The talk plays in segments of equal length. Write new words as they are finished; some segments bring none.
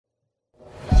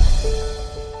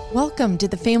Welcome to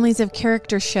the Families of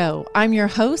Character Show. I'm your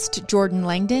host, Jordan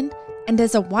Langdon, and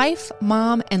as a wife,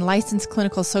 mom, and licensed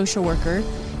clinical social worker,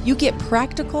 you get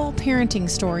practical parenting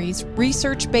stories,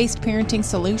 research-based parenting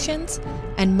solutions,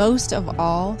 and most of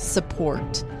all,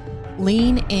 support.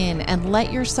 Lean in and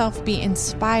let yourself be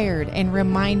inspired and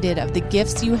reminded of the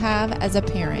gifts you have as a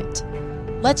parent.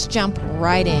 Let's jump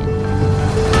right in.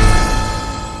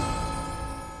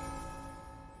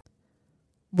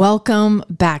 Welcome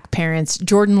back, parents.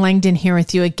 Jordan Langdon here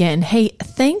with you again. Hey,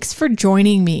 thanks for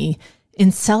joining me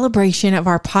in celebration of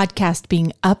our podcast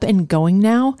being up and going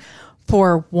now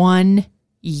for 1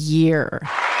 year.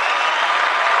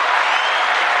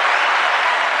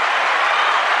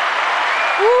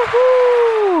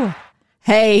 Woohoo!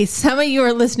 Hey, some of you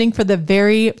are listening for the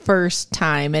very first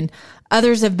time, and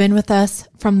others have been with us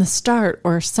from the start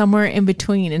or somewhere in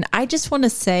between. And I just want to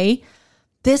say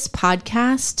this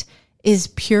podcast is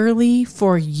purely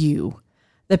for you,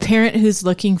 the parent who's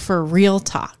looking for real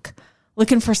talk,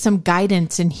 looking for some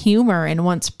guidance and humor, and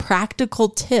wants practical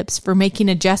tips for making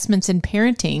adjustments in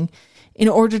parenting in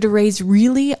order to raise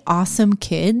really awesome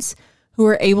kids who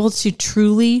are able to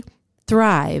truly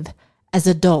thrive as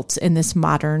adults in this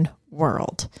modern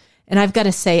world. And I've got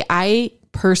to say, I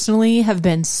personally have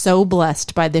been so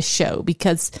blessed by this show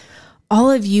because all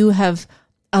of you have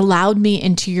allowed me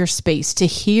into your space to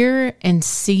hear and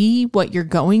see what you're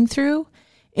going through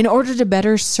in order to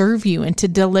better serve you and to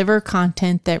deliver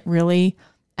content that really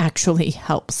actually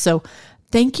helps. So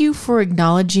thank you for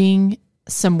acknowledging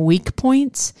some weak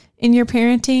points in your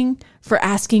parenting, for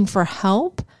asking for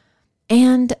help,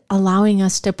 and allowing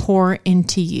us to pour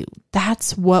into you.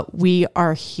 That's what we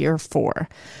are here for.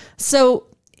 So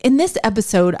in this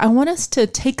episode, I want us to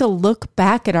take a look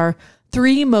back at our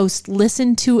 3 most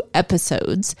listened to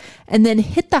episodes and then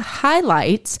hit the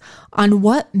highlights on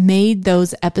what made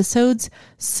those episodes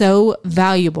so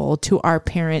valuable to our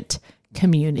parent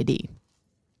community.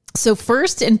 So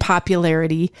first in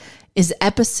popularity is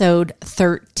episode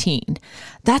 13.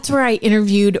 That's where I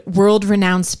interviewed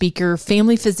world-renowned speaker,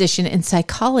 family physician, and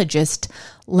psychologist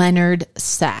Leonard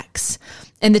Sax.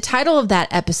 And the title of that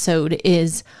episode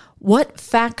is "What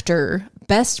Factor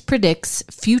Best Predicts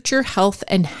Future Health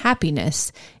and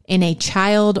Happiness in a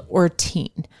Child or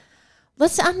Teen?"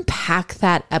 Let's unpack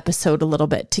that episode a little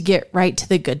bit to get right to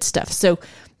the good stuff. So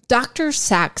Dr.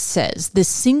 Sax says the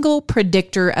single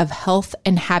predictor of health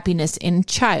and happiness in a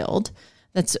child,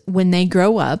 that's when they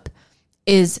grow up,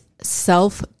 is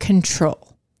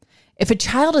self-control. If a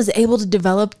child is able to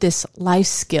develop this life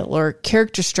skill or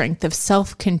character strength of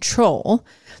self-control,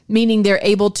 meaning they're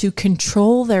able to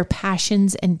control their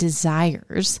passions and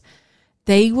desires,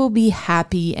 they will be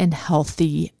happy and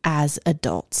healthy as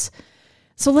adults.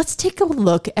 So let's take a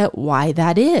look at why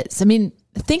that is. I mean,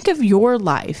 think of your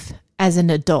life as an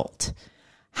adult.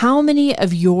 How many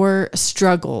of your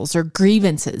struggles or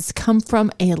grievances come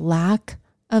from a lack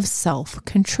of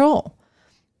self-control?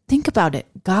 Think about it.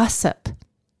 Gossip,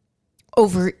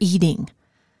 overeating,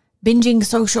 binging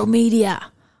social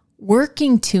media,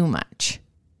 working too much,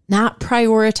 not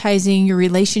prioritizing your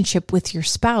relationship with your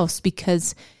spouse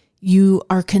because you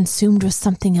are consumed with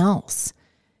something else,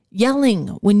 yelling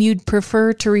when you'd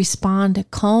prefer to respond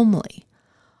calmly.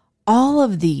 All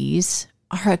of these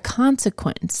are a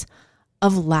consequence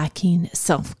of lacking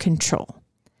self-control.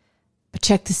 But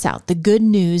check this out. The good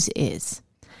news is,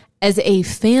 as a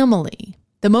family,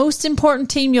 the most important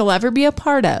team you'll ever be a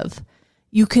part of,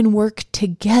 you can work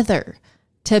together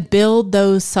to build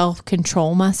those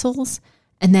self-control muscles,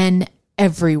 and then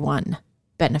everyone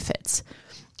benefits.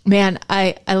 Man,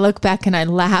 I look back and I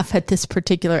laugh at this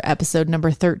particular episode, number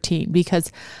 13,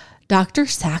 because Dr.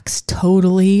 Sax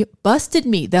totally busted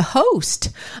me, the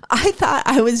host. I thought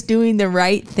I was doing the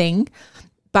right thing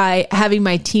by having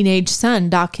my teenage son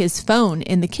dock his phone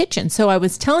in the kitchen. So I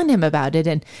was telling him about it,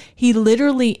 and he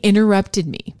literally interrupted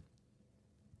me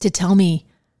to tell me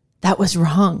that was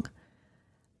wrong.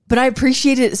 But I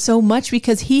appreciated it so much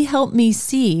because he helped me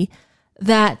see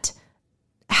that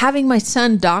having my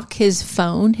son dock his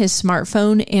phone, his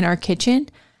smartphone in our kitchen,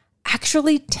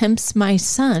 actually tempts my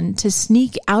son to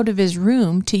sneak out of his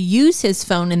room to use his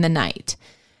phone in the night.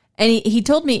 And he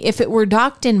told me if it were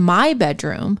docked in my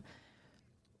bedroom,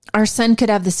 our son could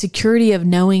have the security of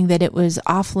knowing that it was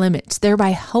off limits, thereby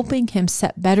helping him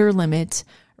set better limits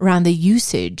around the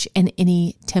usage and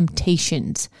any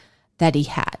temptations that he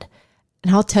had.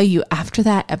 And I'll tell you, after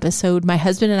that episode, my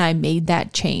husband and I made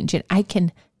that change, and I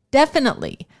can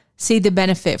definitely see the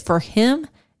benefit for him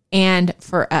and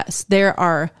for us. There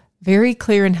are very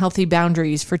clear and healthy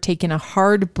boundaries for taking a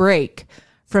hard break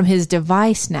from his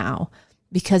device now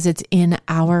because it's in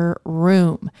our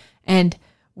room. And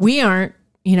we aren't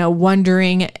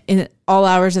wondering in all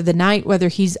hours of the night whether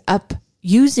he's up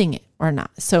using it or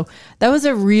not. So that was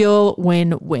a real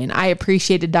win-win. I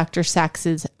appreciated Dr.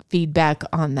 Sacks's feedback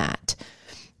on that.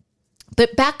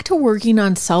 But back to working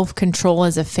on self-control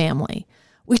as a family.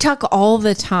 We talk all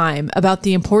the time about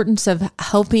the importance of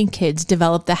helping kids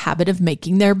develop the habit of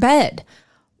making their bed.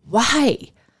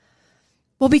 Why?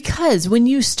 Well, because when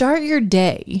you start your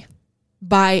day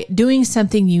by doing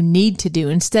something you need to do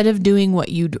instead of doing what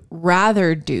you'd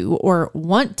rather do or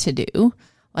want to do,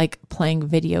 like playing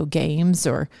video games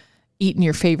or eating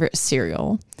your favorite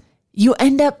cereal, you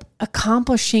end up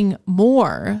accomplishing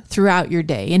more throughout your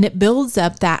day. And it builds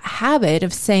up that habit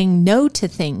of saying no to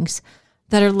things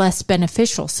that are less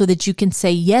beneficial so that you can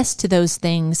say yes to those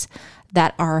things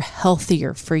that are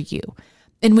healthier for you.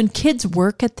 And when kids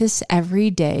work at this every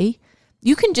day,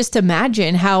 you can just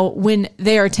imagine how when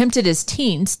they are tempted as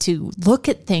teens to look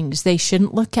at things they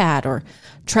shouldn't look at, or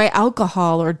try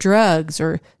alcohol or drugs,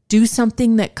 or do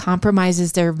something that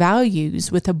compromises their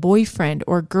values with a boyfriend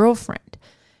or girlfriend,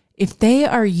 if they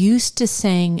are used to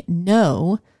saying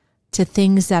no to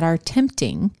things that are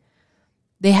tempting,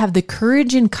 they have the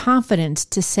courage and confidence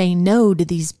to say no to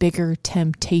these bigger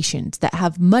temptations that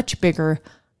have much bigger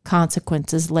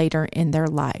consequences later in their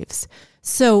lives.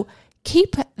 So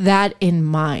keep that in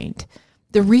mind.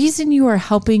 The reason you are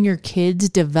helping your kids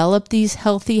develop these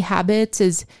healthy habits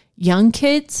as young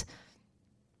kids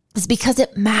is because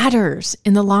it matters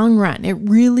in the long run. It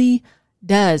really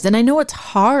does. And I know it's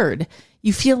hard.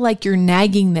 You feel like you're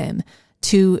nagging them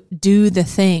to do the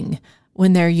thing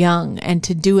when they're young and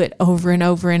to do it over and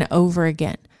over and over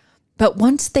again. But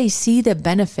once they see the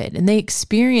benefit and they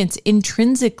experience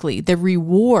intrinsically the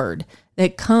reward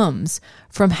that comes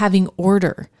from having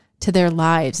order to their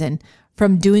lives and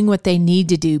from doing what they need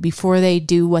to do before they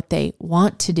do what they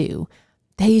want to do,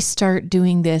 they start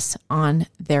doing this on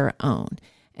their own.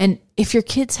 And if your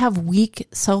kids have weak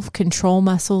self-control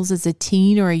muscles as a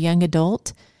teen or a young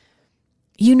adult,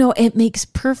 it makes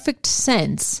perfect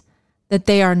sense that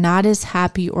they are not as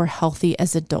happy or healthy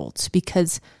as adults,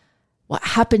 because what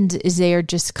happens is they are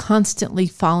just constantly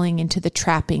falling into the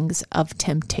trappings of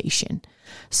temptation.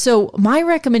 So my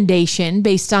recommendation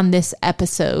based on this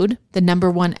episode, the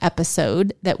number 1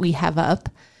 episode that we have up,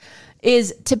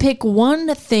 is to pick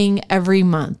one thing every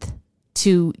month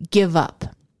to give up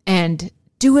and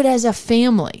do it as a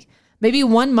family. Maybe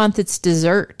 1 month it's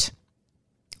dessert.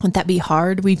 Wouldn't that be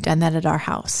hard? We've done that at our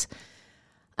house.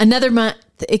 Another month,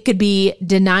 it could be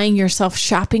denying yourself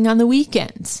shopping on the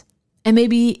weekends. And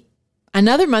maybe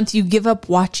another month you give up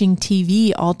watching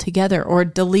TV altogether or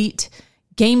delete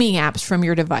gaming apps from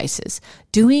your devices.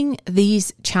 Doing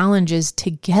these challenges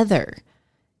together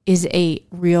is a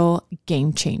real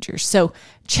game changer. So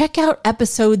check out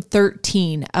episode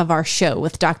 13 of our show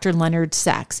with Dr. Leonard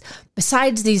Sacks.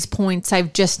 Besides these points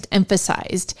I've just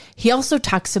emphasized, he also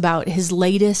talks about his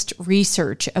latest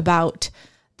research about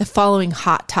the following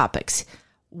hot topics: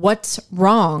 what's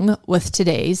wrong with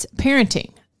today's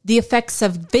parenting, the effects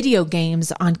of video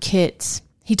games on kids.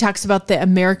 He talks about the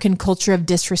American culture of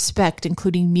disrespect,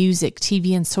 including music,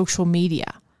 TV, and social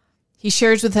media. He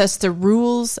shares with us the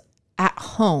rules at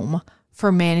home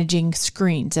for managing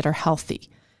screens that are healthy.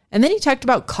 And then he talked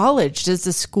about college. Does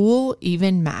the school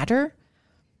even matter?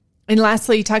 And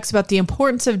lastly, he talks about the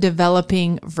importance of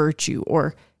developing virtue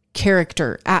or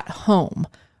character at home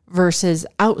versus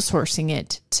outsourcing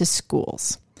it to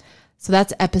schools. So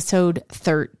that's episode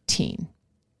 13.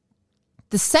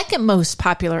 The second most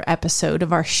popular episode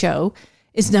of our show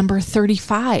is number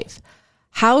 35,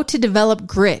 How to Develop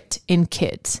Grit in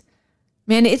Kids.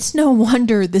 Man, it's no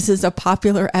wonder this is a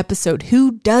popular episode.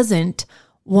 Who doesn't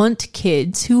want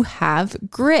kids who have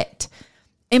grit?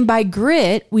 And by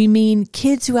grit, we mean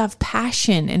kids who have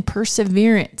passion and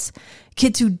perseverance,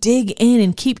 kids who dig in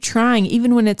and keep trying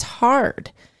even when it's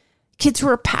hard, kids who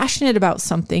are passionate about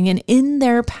something and in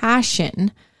their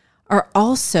passion are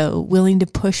also willing to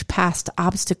push past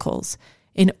obstacles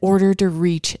in order to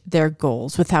reach their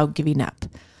goals without giving up.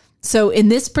 So in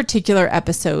this particular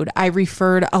episode, I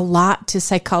referred a lot to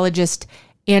psychologist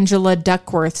Angela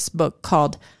Duckworth's book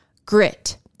called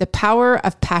Grit, The Power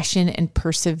of Passion and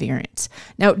Perseverance.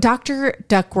 Now, Dr.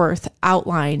 Duckworth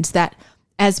outlines that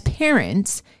as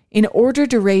parents, in order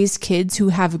to raise kids who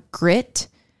have grit,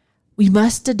 we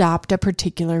must adopt a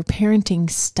particular parenting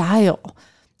style.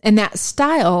 And that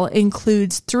style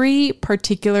includes 3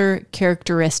 particular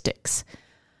characteristics: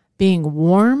 being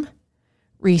warm,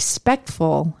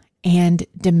 respectful, and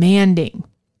demanding.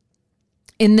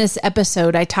 In this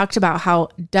episode, I talked about how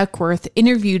Duckworth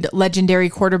interviewed legendary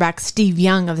quarterback Steve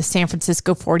Young of the San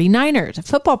Francisco 49ers, a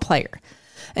football player.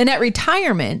 And at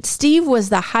retirement, Steve was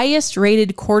the highest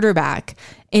rated quarterback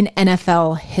in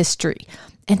NFL history.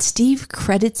 And Steve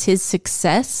credits his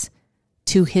success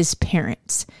to his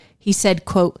parents. He said,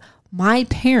 quote, "My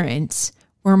parents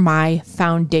were my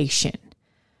foundation."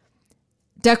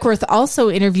 Duckworth also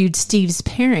interviewed Steve's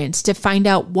parents to find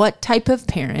out what type of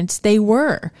parents they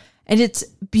were. And it's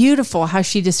beautiful how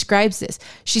she describes this.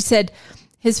 She said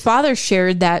his father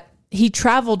shared that he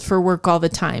traveled for work all the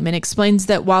time, and explains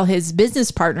that while his business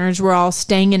partners were all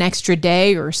staying an extra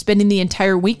day or spending the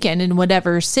entire weekend in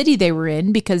whatever city they were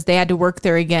in because they had to work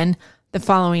there again the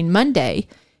following Monday,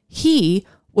 he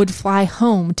would fly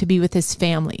home to be with his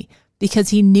family because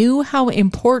he knew how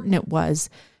important it was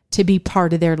to be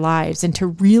part of their lives and to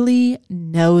really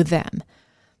know them.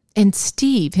 And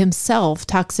Steve himself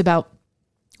talks about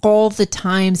all the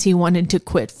times he wanted to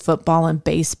quit football and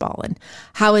baseball, and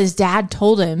how his dad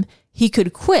told him he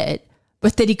could quit,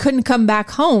 but that he couldn't come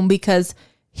back home because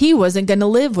he wasn't going to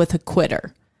live with a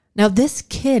quitter. Now, this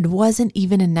kid wasn't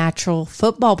even a natural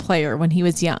football player when he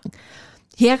was young.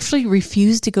 He actually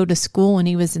refused to go to school when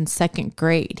he was in second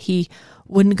grade. He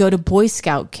wouldn't go to Boy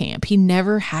Scout camp. He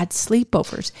never had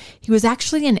sleepovers. He was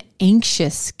actually an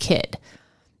anxious kid.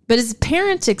 But his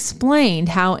parents explained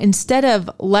how instead of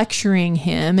lecturing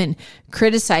him and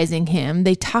criticizing him,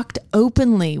 they talked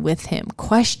openly with him,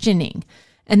 questioning,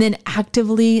 and then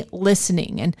actively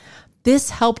listening. And this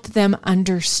helped them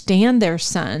understand their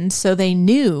son so they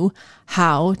knew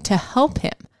how to help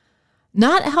him.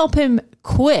 Not help him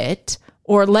quit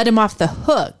or let him off the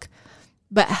hook,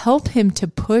 but help him to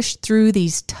push through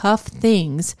these tough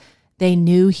things they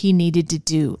knew he needed to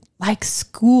do, like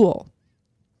school.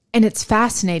 And it's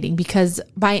fascinating because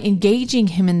by engaging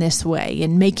him in this way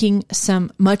and making some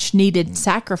much needed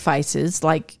sacrifices,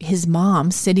 like his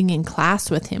mom sitting in class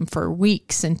with him for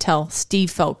weeks until Steve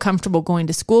felt comfortable going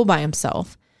to school by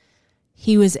himself,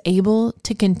 he was able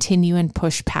to continue and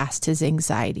push past his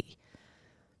anxiety.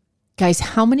 Guys,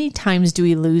 how many times do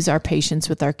we lose our patience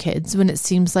with our kids when it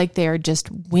seems like they are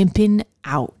just wimping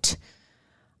out?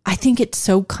 I think it's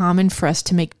so common for us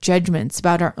to make judgments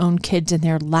about our own kids and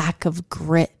their lack of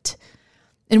grit.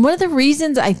 And one of the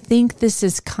reasons I think this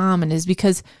is common is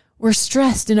because we're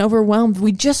stressed and overwhelmed.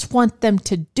 We just want them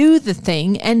to do the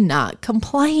thing and not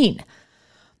complain.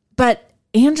 But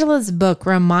Angela's book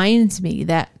reminds me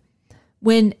that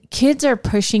when kids are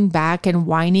pushing back and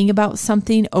whining about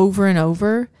something over and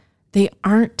over, they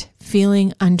aren't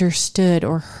feeling understood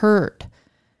or heard.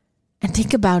 And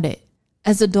think about it.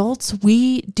 As adults,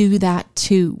 we do that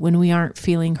too when we aren't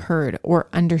feeling heard or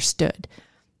understood.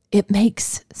 It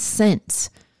makes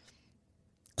sense.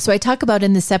 So I talk about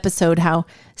in this episode how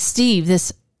Steve,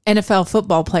 this NFL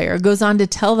football player, goes on to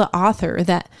tell the author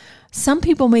that some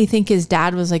people may think his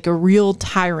dad was like a real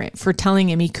tyrant for telling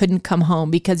him he couldn't come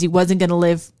home because he wasn't going to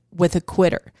live with a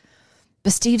quitter.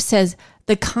 But Steve says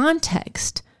the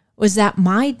context was that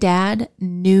my dad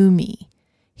knew me.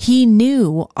 He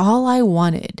knew all I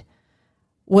wanted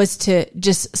was to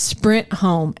just sprint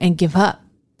home and give up.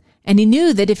 And he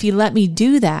knew that if he let me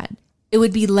do that, it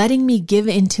would be letting me give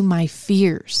into my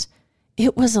fears.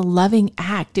 It was a loving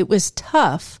act. It was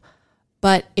tough,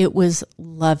 but it was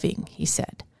loving, he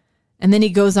said. And then he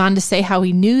goes on to say how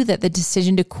he knew that the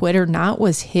decision to quit or not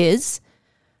was his,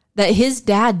 that his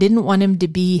dad didn't want him to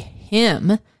be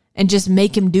him and just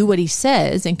make him do what he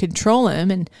says and control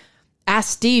him and ask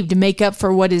Steve to make up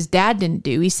for what his dad didn't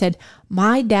do. He said,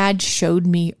 my dad showed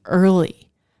me early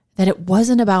that it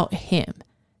wasn't about him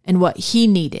and what he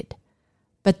needed,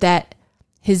 but that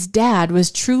his dad was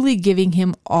truly giving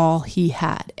him all he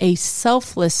had, a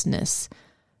selflessness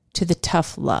to the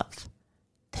tough love.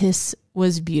 This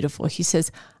was beautiful. He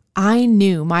says, I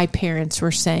knew my parents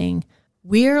were saying,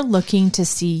 we're looking to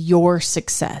see your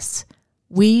success.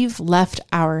 We've left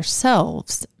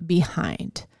ourselves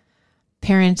behind.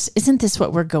 Parents, isn't this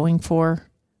what we're going for?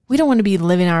 We don't want to be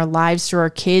living our lives through our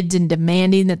kids and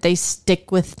demanding that they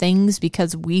stick with things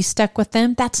because we stuck with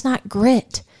them. That's not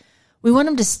grit. We want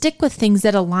them to stick with things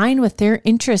that align with their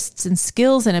interests and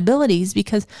skills and abilities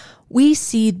because we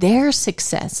see their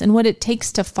success and what it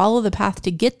takes to follow the path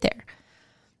to get there.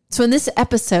 So in this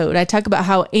episode, I talk about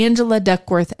how Angela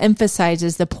Duckworth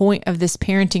emphasizes the point of this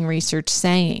parenting research,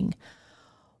 saying,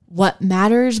 what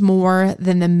matters more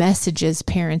than the messages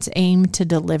parents aim to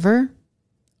deliver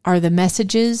are the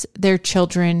messages their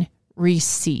children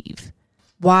receive.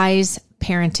 Wise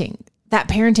parenting. That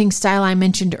parenting style I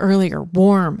mentioned earlier,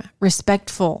 warm,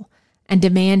 respectful, and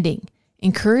demanding,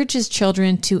 encourages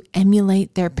children to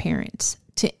emulate their parents,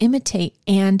 to imitate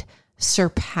and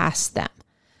surpass them.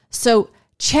 So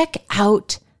check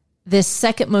out this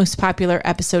second most popular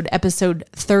episode, episode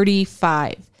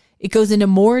 35. It goes into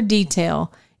more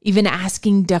detail, even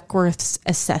asking Duckworth's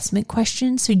assessment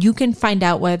questions so you can find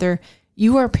out whether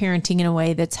you are parenting in a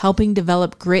way that's helping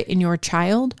develop grit in your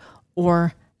child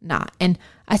or not. And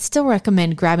I still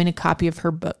recommend grabbing a copy of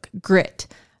her book, Grit,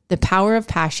 The Power of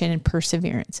Passion and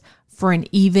Perseverance, for an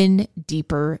even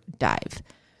deeper dive.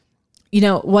 You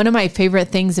know, one of my favorite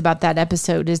things about that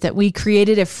episode is that we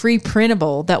created a free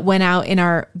printable that went out in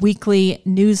our weekly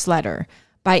newsletter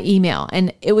by email,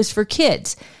 and it was for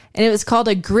kids, and it was called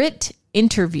a Grit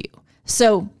Interview.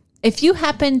 So if you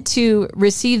happen to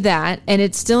receive that and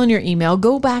it's still in your email,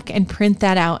 go back and print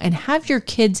that out and have your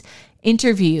kids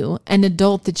interview an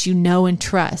adult that you know and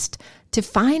trust to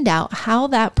find out how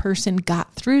that person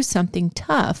got through something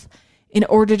tough in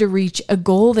order to reach a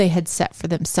goal they had set for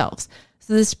themselves.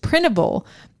 So this printable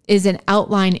is an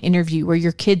outline interview where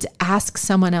your kids ask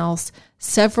someone else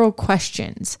several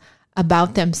questions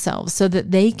about themselves so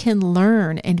that they can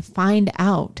learn and find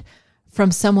out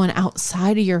from someone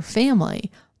outside of your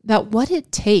family about what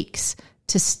it takes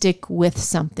to stick with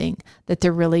something that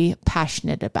they're really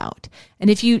passionate about. And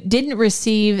if you didn't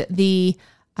receive the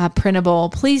printable,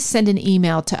 please send an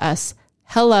email to us,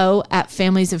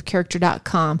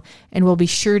 hello@familiesofcharacter.com, and we'll be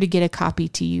sure to get a copy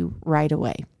to you right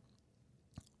away.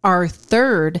 Our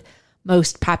third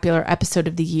most popular episode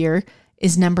of the year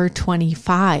is number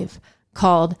 25,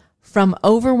 called From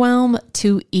Overwhelm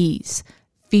to Ease,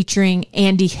 featuring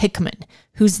Andy Hickman,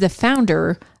 who's the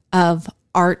founder of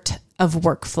Art of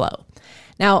Workflow.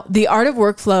 Now, the Art of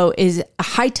Workflow is a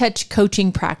high-touch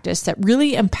coaching practice that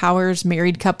really empowers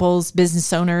married couples,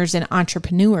 business owners, and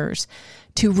entrepreneurs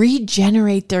to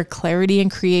regenerate their clarity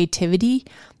and creativity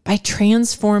by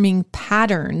transforming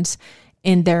patterns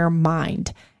in their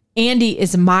mind. Andy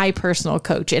is my personal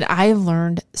coach, and I have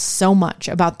learned so much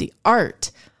about the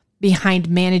art behind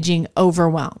managing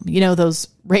overwhelm. You know, those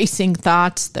racing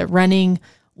thoughts, the running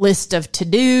list of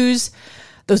to-dos,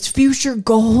 those future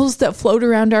goals that float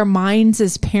around our minds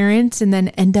as parents and then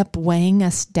end up weighing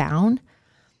us down.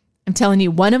 I'm telling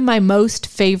you, one of my most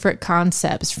favorite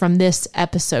concepts from this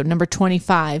episode, number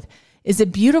 25, is a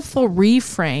beautiful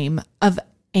reframe of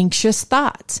anxious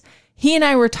thoughts. He and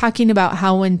I were talking about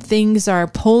how when things are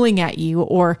pulling at you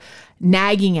or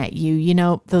nagging at you, you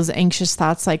know, those anxious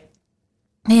thoughts like,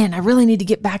 man, I really need to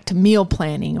get back to meal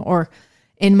planning. Or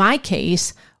in my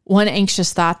case, one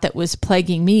anxious thought that was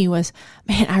plaguing me was,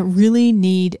 man, I really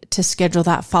need to schedule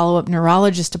that follow-up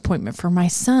neurologist appointment for my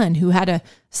son who had a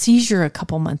seizure a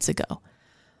couple months ago.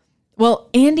 Well,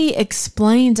 Andy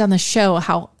explains on the show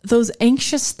how those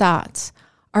anxious thoughts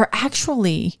are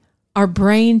actually our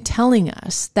brain telling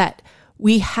us that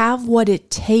we have what it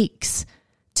takes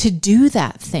to do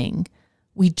that thing.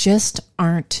 We just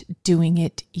aren't doing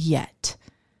it yet.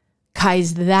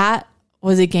 Guys, that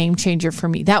was a game changer for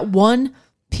me. That one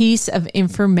piece of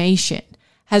information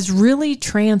has really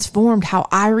transformed how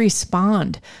I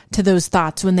respond to those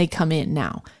thoughts when they come in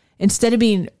now. Instead of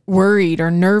being worried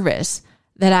or nervous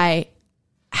that I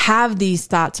have these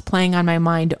thoughts playing on my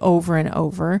mind over and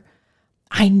over,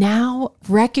 I now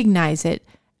recognize it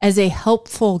as a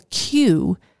helpful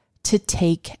cue to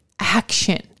take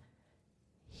action.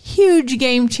 Huge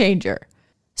game changer.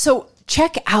 So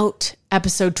check out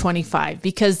episode 25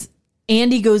 because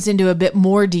Andy goes into a bit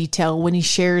more detail when he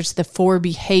shares the 4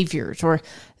 behaviors or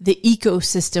the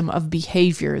ecosystem of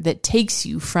behavior that takes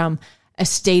you from a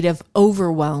state of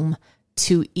overwhelm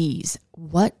to ease.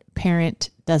 What parent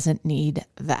doesn't need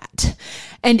that?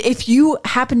 And if you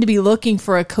happen to be looking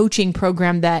for a coaching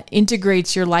program that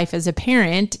integrates your life as a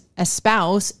parent, a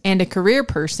spouse, and a career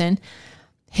person,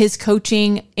 his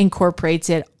coaching incorporates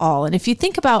it all. And if you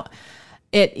think about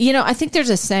it, you know, I think there's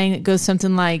a saying that goes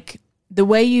something like, the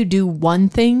way you do one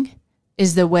thing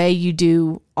is the way you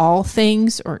do all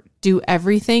things or do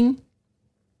everything.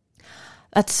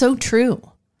 That's so true.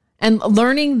 And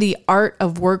learning the art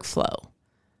of workflow,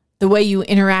 the way you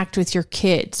interact with your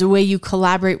kids, the way you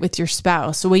collaborate with your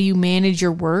spouse, the way you manage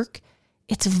your work,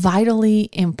 it's vitally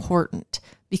important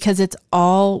because it's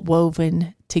all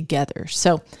woven together.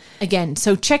 So again,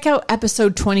 check out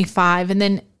episode 25 and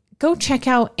then go check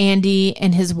out Andy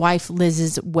and his wife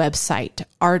Liz's website,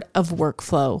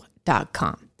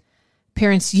 artofworkflow.com.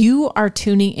 Parents, you are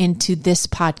tuning into this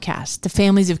podcast, the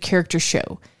Families of Character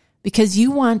Show, because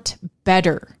you want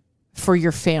better for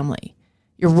your family.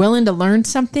 You're willing to learn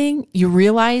something, you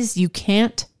realize you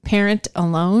can't parent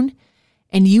alone,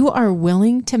 and you are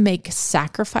willing to make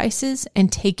sacrifices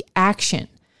and take action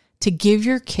to give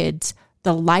your kids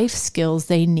the life skills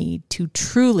they need to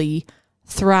truly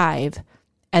thrive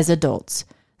as adults.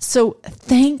 So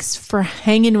thanks for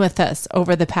hanging with us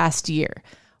over the past year.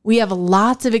 We have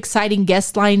lots of exciting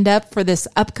guests lined up for this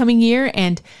upcoming year,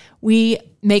 and we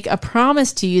make a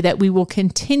promise to you that we will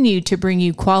continue to bring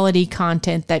you quality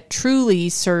content that truly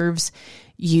serves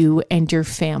you and your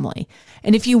family.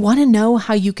 And if you want to know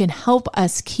how you can help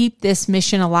us keep this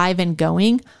mission alive and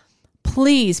going,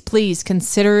 please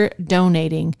consider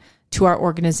donating to our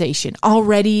organization.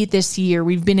 Already this year,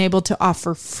 we've been able to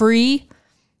offer free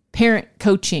parent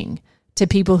coaching to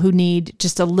people who need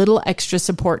just a little extra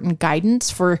support and guidance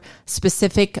for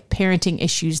specific parenting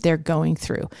issues they're going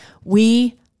through.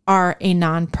 We are a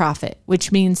nonprofit,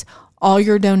 which means all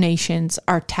your donations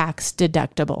are tax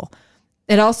deductible.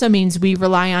 It also means we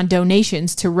rely on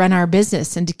donations to run our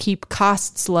business and to keep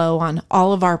costs low on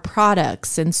all of our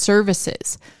products and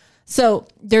services. So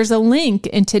there's a link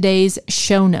in today's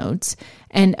show notes.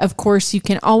 And of course, you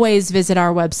can always visit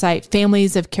our website,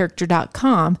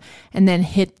 familiesofcharacter.com, and then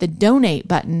hit the donate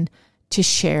button to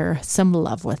share some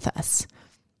love with us.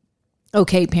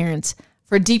 Okay, parents,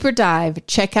 for a deeper dive,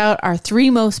 check out our 3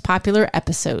 most popular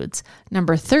episodes,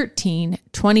 number 13,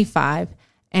 25,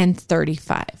 and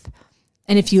 35.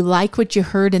 And if you like what you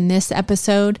heard in this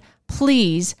episode,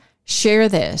 please share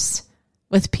this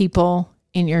with people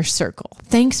in your circle.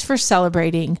 Thanks for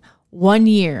celebrating 1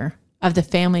 year of the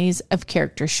Families of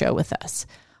Character show with us.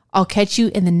 I'll catch you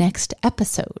in the next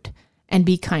episode, and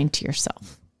be kind to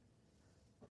yourself.